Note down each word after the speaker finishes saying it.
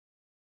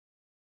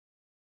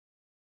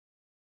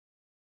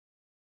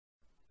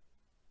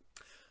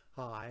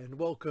Hi and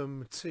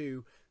welcome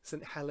to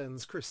St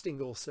Helen's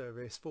Christingle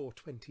service for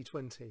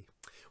 2020.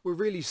 We're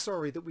really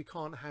sorry that we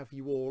can't have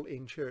you all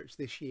in church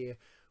this year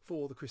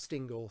for the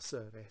Christingle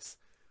service,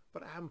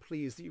 but I am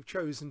pleased that you've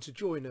chosen to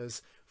join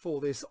us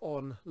for this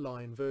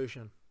online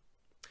version.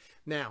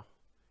 Now,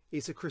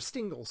 it's a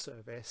Christingle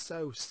service,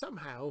 so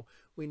somehow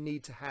we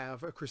need to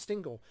have a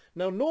Christingle.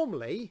 Now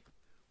normally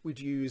we'd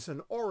use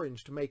an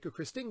orange to make a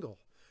Christingle,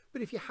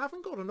 but if you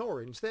haven't got an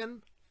orange,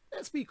 then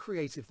let's be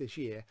creative this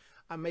year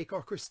and make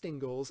our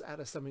Christingles out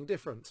of something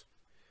different.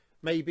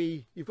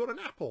 Maybe you've got an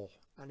apple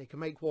and you can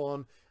make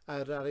one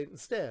out of it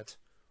instead.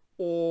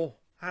 Or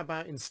how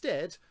about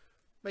instead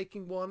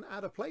making one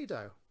out of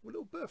Play-Doh, a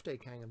little birthday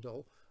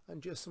candle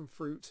and just some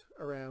fruit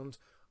around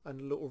and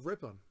a little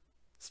ribbon.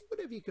 See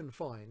whatever you can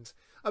find.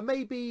 And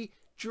maybe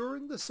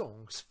during the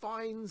songs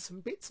find some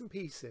bits and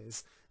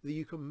pieces that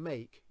you can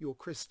make your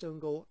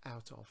Christingle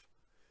out of.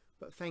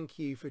 But thank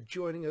you for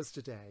joining us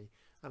today,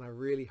 and I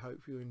really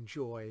hope you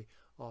enjoy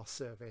our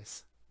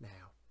service now.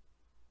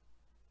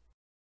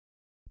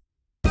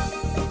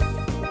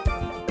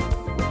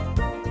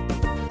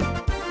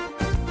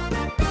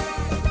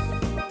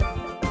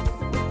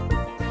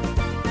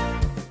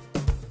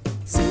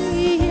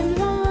 See him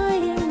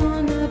lying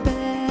on a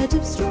bed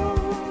of straw,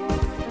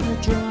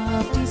 a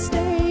drafty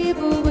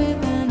stable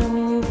with an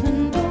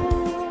open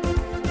door,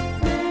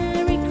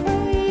 Mary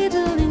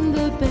cradling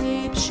the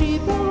babe she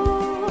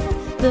bore,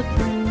 the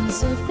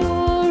Prince of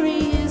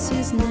Glory is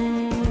his name.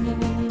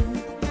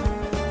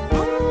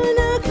 Oh,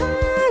 now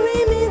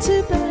carry me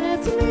to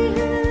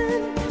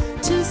Bethlehem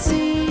to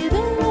see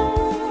the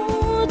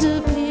Lord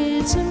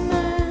appear to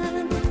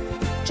man,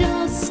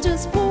 just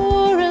as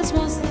poor as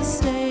was the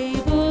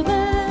stable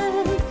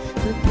then,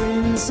 the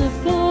Prince of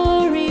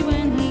Glory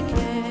when he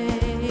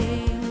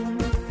came.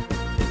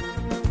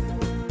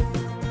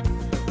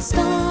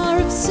 Star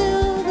of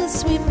silver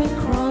sweep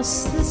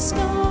across the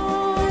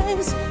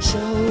skies,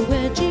 show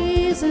where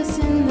Jesus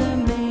in the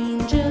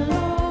manger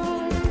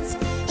lies.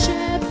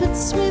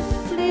 Shepherds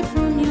swiftly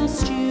from your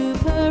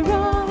stupor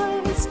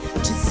rise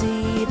to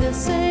see the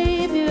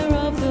Saviour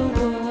of the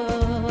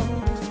world.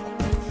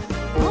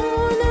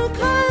 Oh, now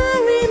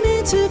carry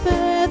me to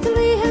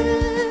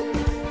Bethlehem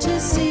to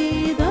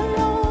see the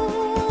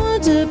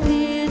Lord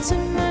appear to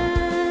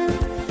man,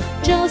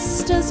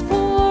 just as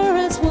poor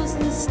as was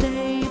the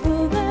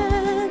stable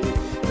then,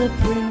 the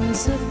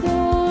Prince of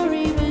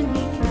Glory when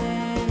he came.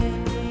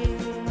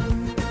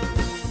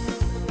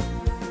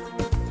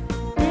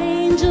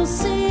 Angels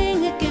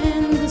sing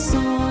again the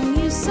song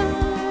you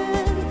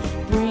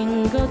sang,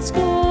 bring God's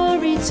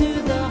glory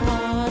to the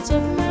heart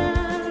of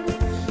man.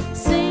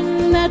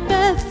 Sing that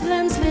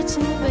Bethlehem's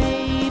little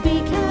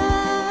baby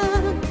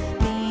can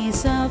be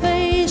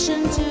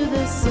salvation to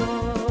the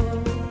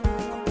soul.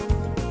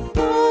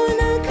 Oh,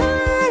 now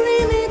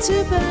carry me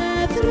to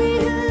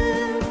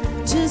Bethlehem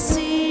to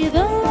see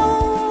the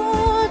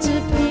Lord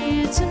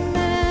appear to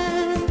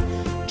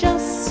man,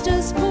 just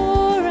as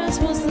poor as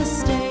was the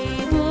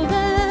stable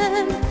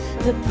then,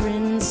 the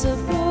Prince of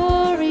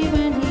Glory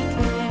when he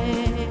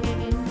came.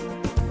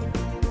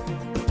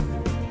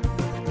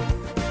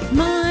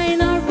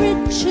 Mine are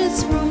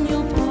riches from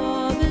your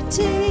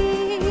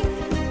poverty,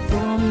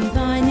 from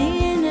thine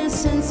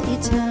innocence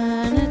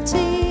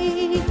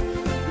eternity,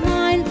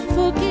 mine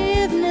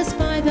forgiveness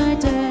by thy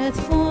death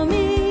for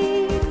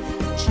me,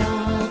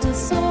 child of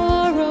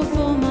sorrow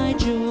for my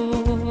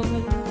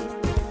joy.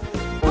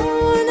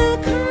 Oh, now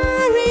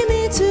carry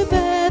me to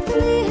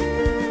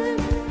Bethlehem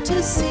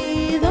to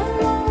see the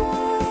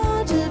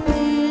Lord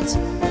appear to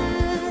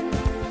man,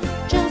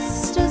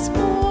 just as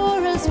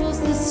poor as was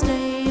the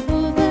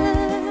stable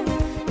then,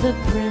 the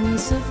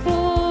Prince of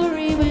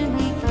Glory when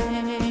he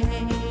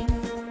came.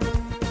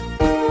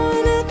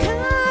 Oh, now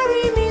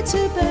carry me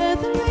to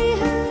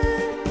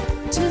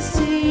Bethlehem to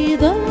see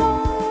the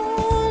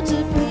Lord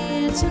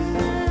appear to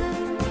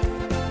man,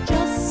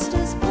 just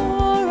as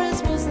poor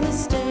as was the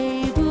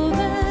stable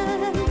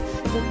then,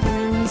 the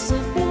Prince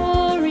of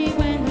Glory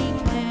when he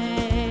came.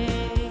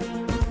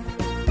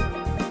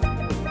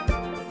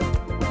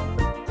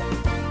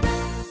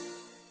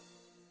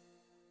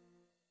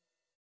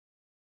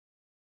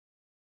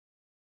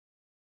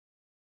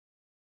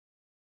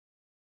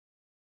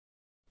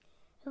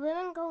 A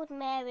woman called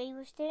Mary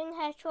was doing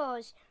her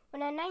chores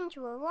when an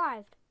angel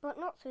arrived, but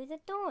not through the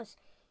doors.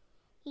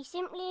 He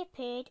simply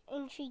appeared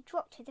and she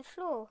dropped to the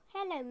floor.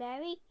 "Hello,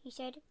 Mary," he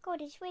said.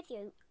 "God is with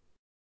you."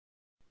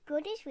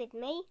 "God is with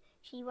me?"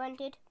 she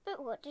wondered.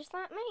 "But what does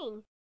that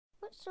mean?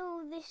 What's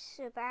all this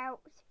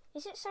about?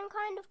 Is it some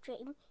kind of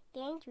dream?" The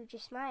angel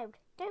just smiled.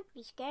 "Don't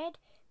be scared.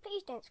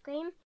 Please don't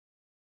scream.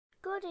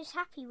 God is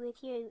happy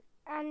with you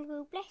and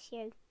will bless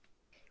you.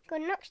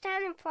 God knocks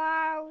down the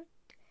proud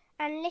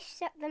and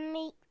lifts up the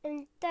meek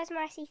and does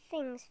mighty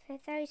things for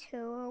those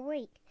who are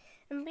weak,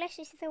 and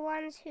blesses the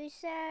ones whose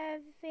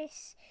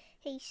service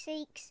he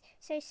seeks.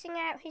 So sing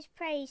out his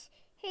praise.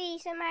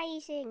 He's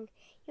amazing.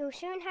 You'll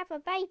soon have a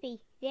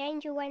baby," the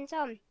angel went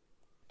on.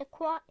 "A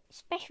quite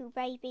special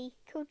baby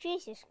called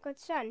Jesus,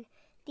 God's son,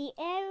 the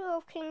heir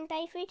of King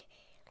David.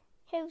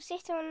 He'll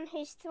sit on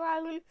his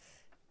throne,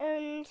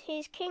 and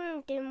his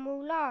kingdom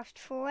will last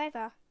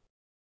forever.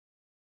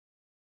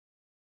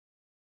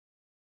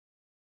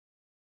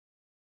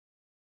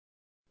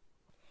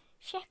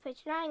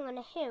 Shepherds lying on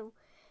a hill,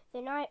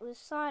 the night was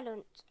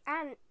silent,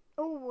 and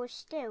all was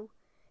still.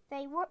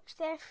 They watched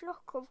their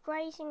flock of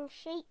grazing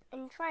sheep,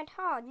 and tried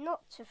hard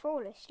not to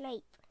fall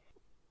asleep.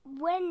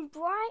 When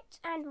bright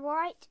and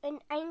white an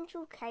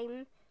angel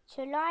came,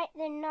 to light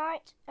the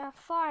night a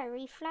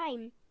fiery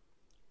flame.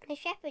 The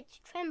shepherds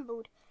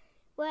trembled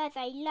where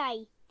they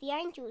lay. The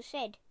angel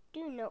said,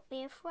 "Do not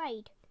be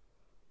afraid.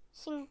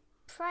 Sing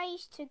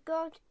praise to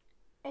God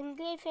and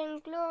give him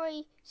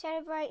glory.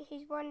 Celebrate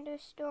his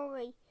wondrous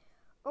story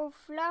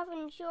of love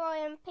and joy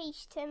and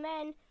peace to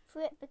men,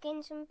 for it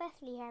begins in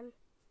Bethlehem.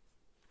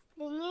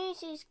 The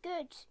news is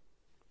good,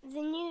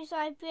 the news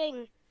I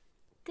bring.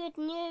 Good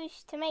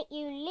news to make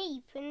you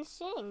leap and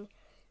sing.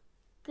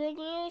 Good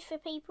news for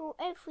people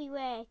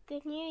everywhere.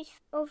 Good news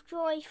of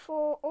joy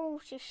for all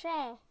to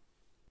share.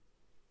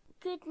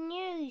 Good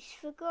news,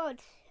 for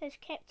God has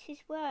kept his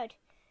word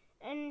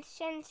and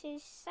sent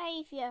his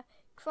Saviour,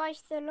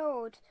 Christ the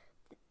Lord.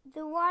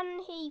 The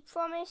one he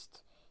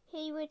promised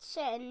he would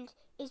send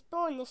is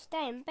born this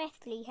day in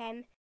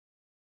Bethlehem.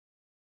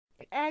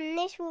 And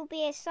this will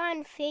be a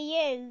sign for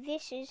you.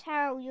 This is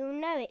how you'll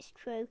know it's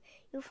true.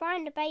 You'll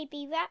find a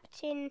baby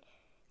wrapped in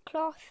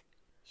cloth,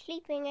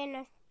 sleeping in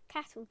a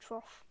cattle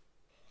trough.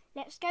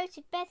 Let's go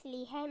to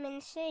Bethlehem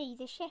and see."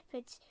 The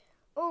shepherds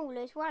all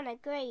as one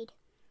agreed.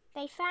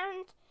 They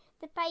found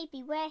the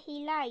baby where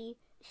he lay,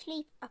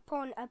 asleep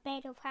upon a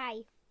bed of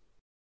hay.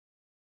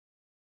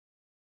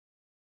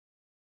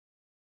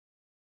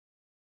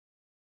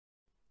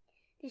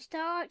 The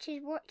star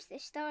archers watched the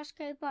stars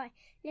go by,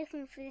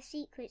 looking for the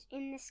secrets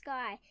in the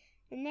sky,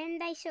 and then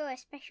they saw a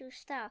special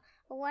star,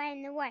 away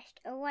in the west,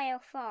 away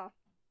afar.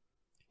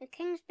 "The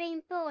king's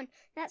been born,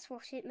 that's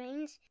what it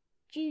means.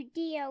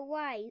 Judea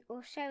way,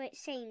 or so it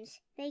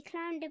seems." They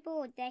climbed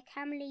aboard their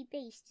camely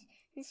beasts,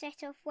 and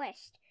set off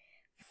west,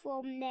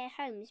 from their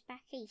homes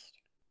back east.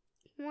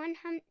 One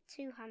hump,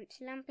 two humps,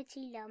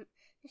 lumpety lump,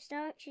 the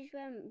star archers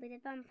went with a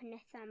bump and a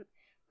thump.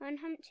 One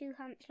hump, two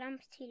humps,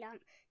 lumpety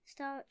lump, the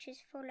star archers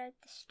followed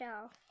the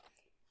star.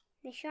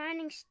 The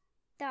shining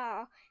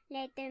star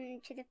led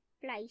them to the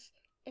place,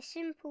 a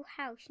simple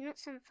house, not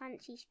some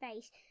fancy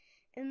space.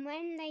 And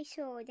when they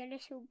saw the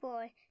little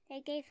boy, they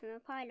gave him a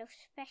pile of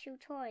special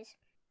toys.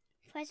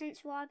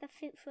 Presents rather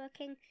fit for a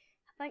king,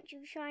 a bunch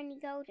of shiny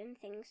golden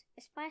things,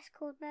 a spice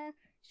called myrrh,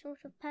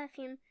 sort of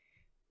perfume,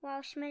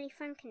 while smelly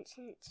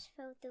frankincense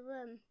filled the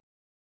room.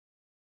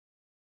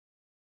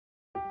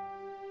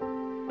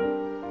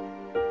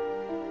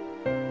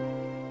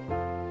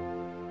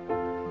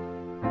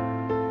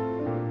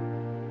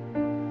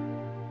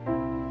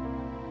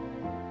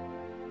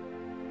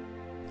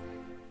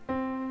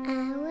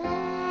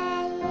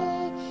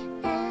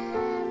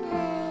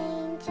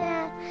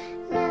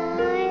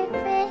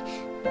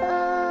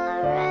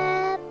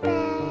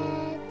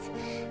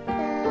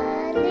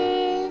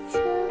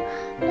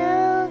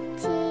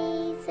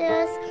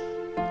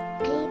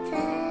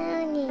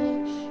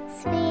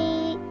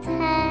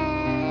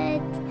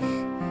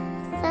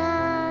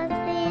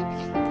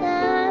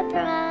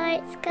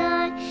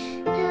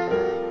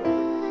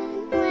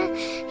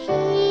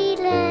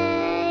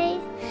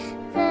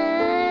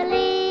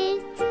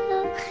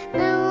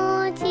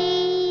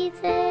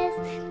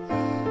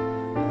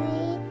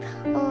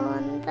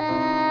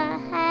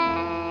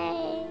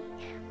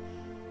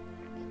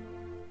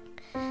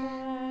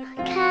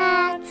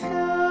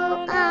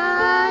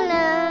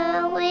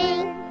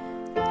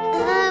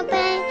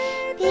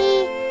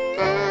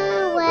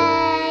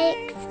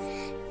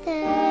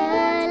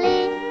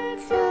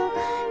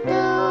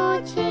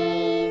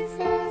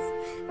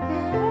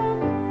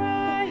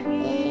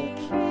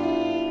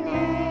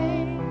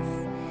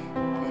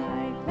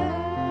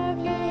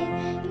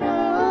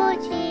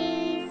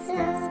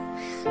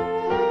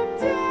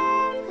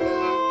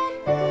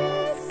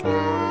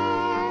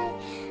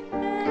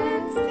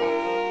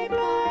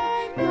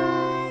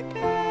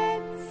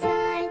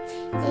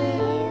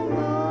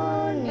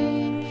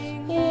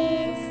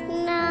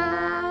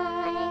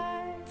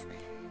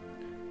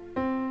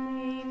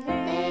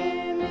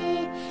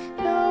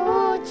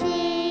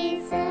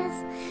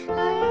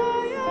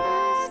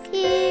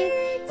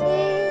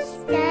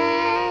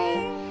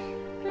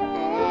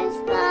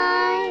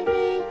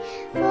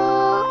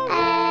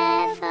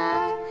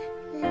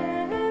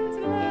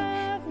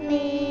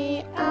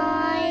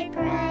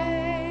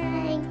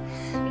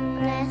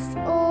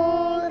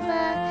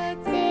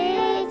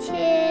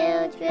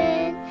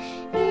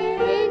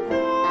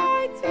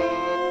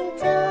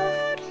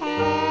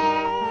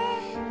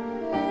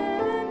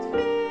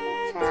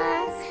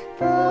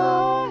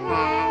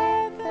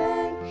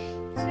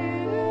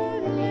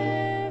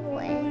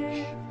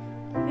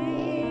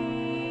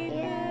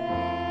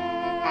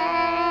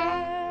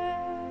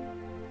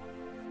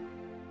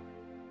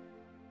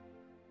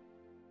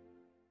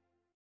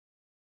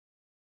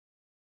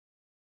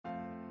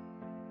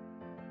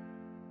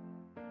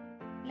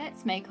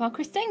 Let's make our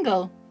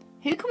Christingle.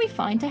 Who can we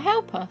find to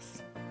help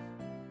us?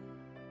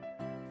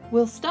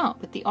 We'll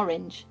start with the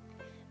orange.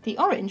 The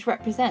orange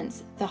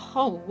represents the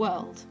whole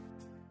world.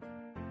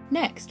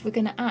 Next, we're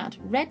going to add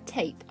red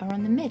tape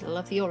around the middle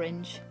of the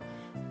orange.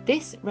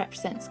 This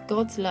represents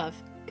God's love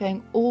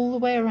going all the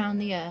way around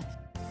the earth.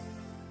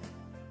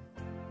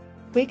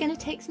 We're going to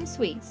take some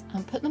sweets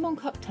and put them on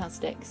cocktail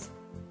sticks.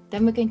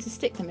 Then we're going to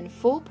stick them in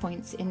 4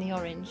 points in the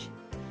orange.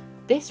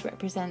 This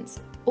represents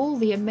all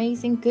the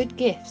amazing good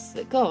gifts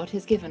that God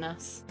has given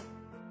us.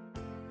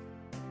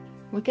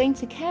 We're going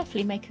to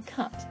carefully make a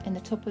cut in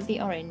the top of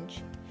the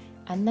orange,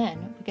 and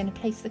then we're going to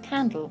place the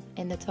candle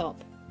in the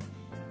top.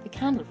 The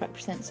candle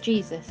represents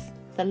Jesus,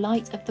 the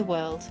light of the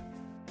world.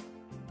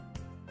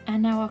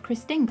 And now our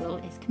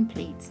Christingle is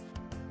complete.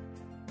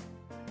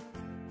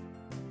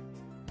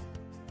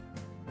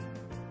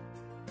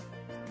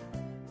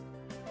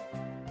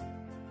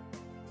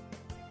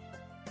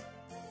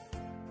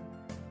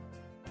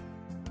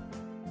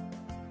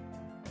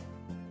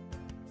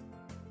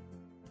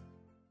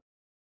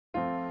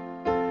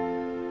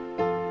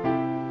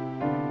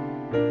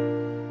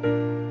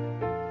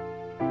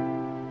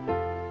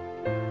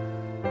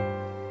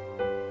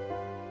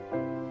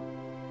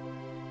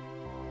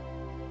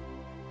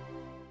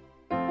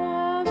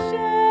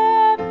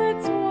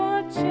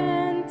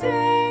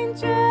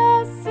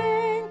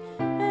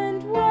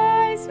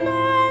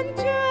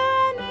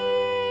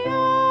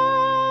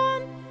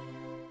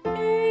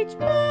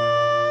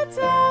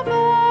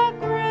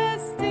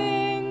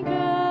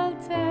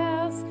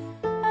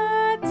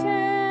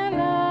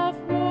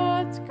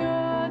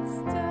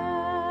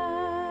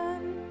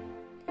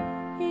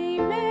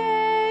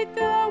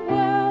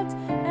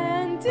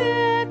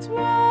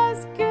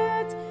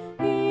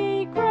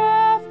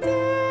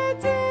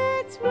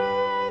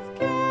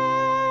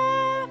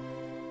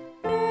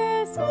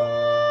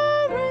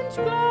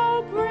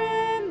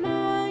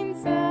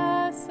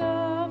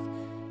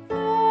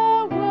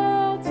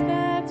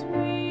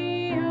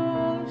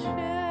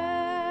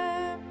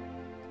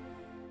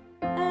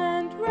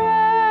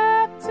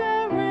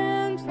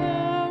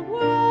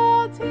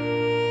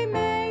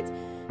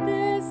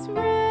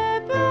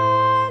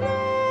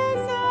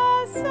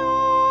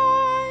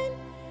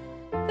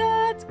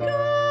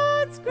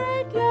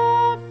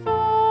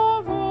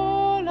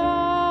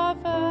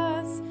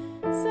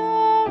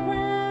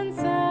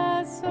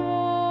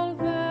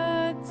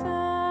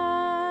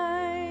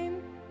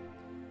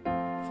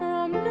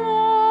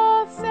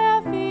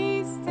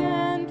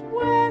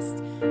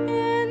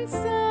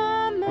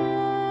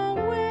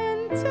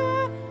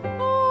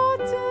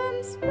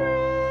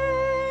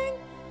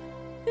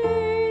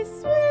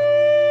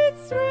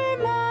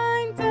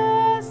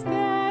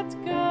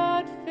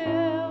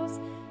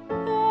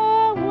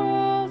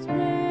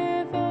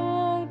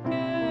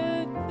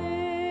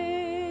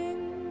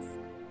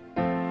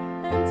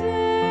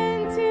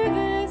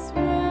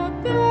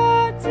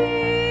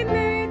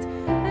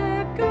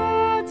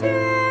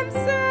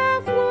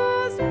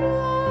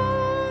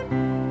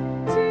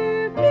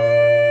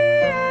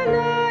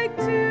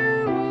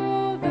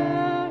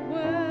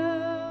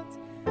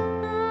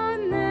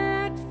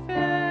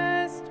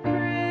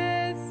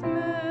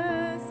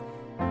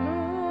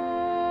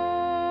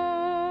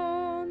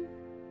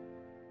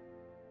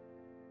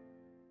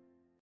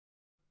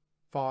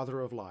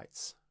 Father of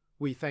lights,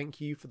 we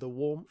thank you for the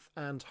warmth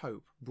and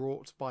hope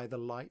brought by the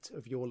light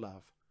of your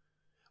love.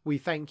 We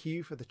thank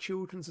you for the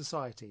Children's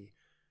Society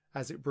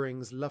as it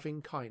brings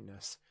loving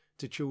kindness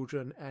to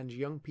children and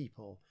young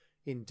people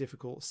in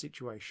difficult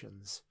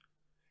situations.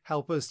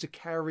 Help us to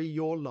carry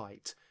your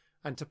light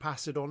and to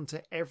pass it on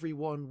to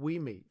everyone we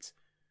meet.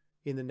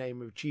 In the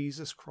name of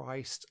Jesus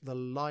Christ, the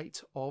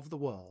light of the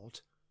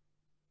world.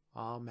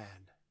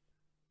 Amen.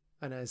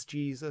 And as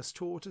Jesus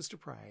taught us to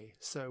pray,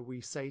 so we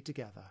say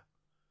together,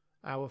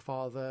 Our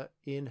Father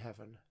in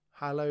heaven,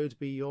 hallowed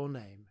be your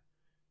name.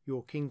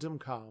 Your kingdom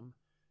come,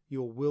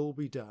 your will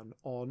be done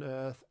on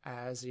earth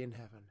as in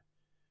heaven.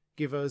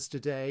 Give us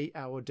today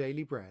our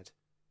daily bread.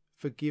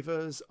 Forgive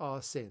us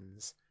our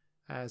sins,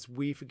 as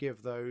we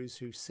forgive those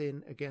who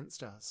sin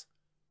against us.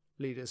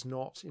 Lead us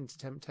not into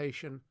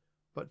temptation,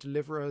 but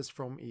deliver us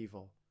from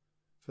evil.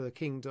 For the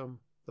kingdom,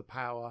 the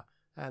power,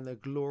 and the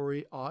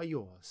glory are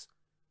yours,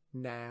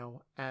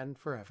 now and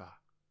forever.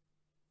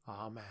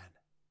 Amen.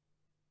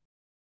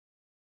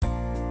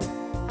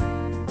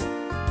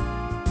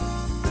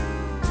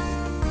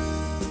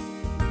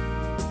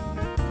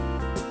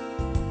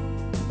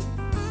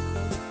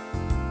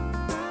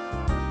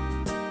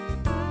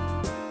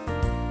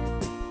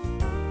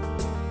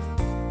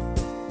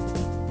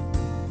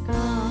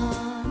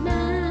 Come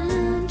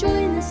and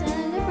join the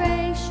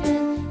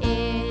celebration.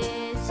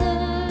 It's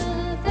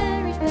a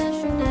very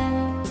special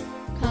day.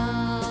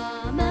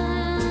 Come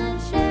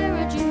and share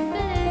our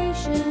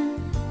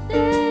jubilation.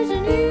 There's a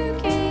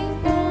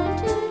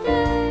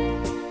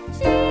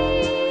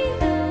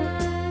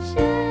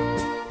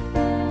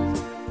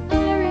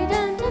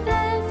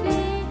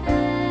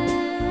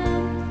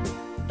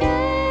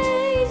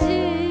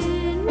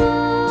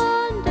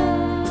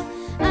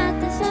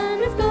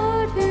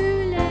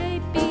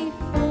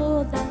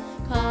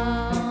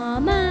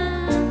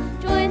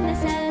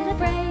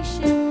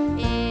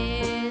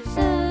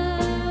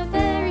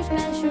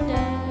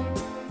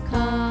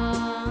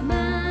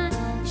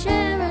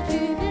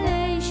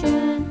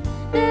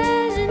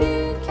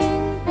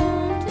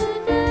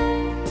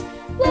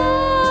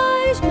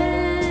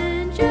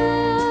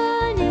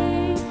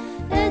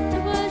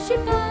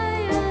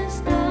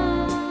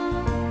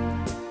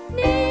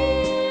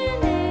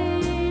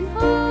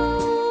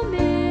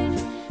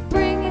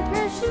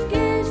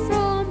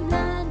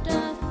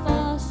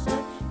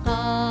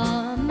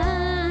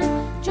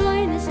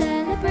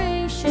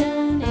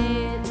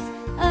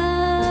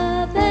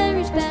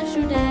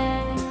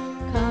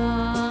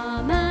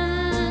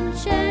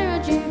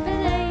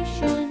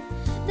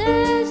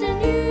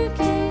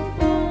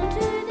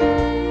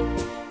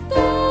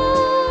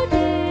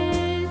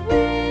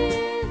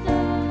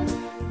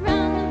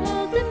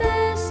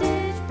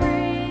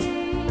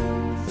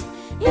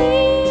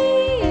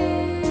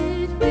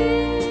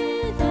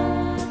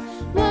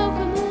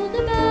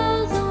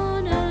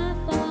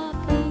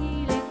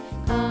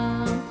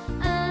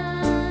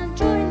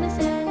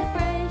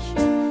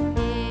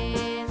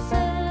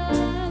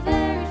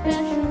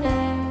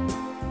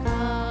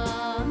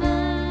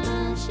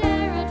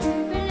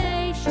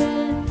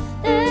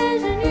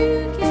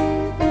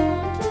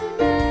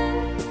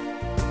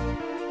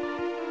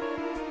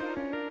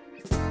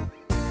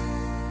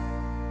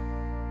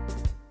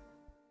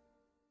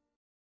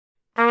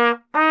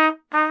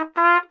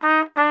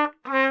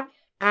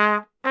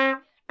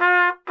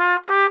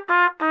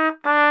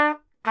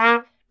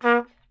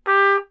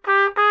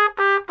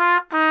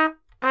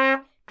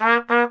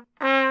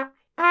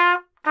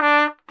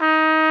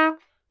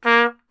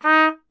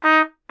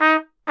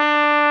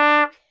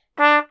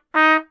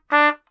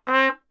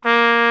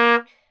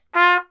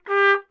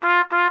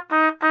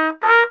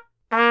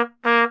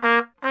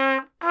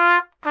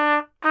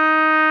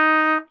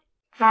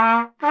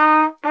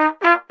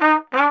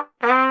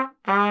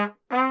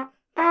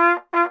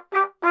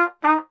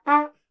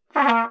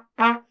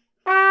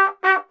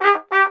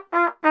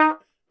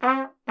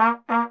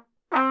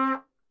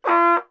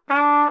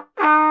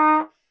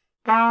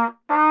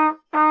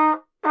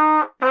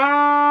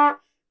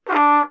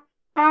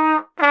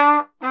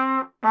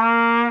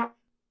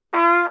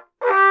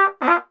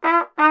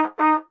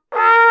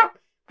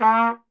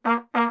Bye.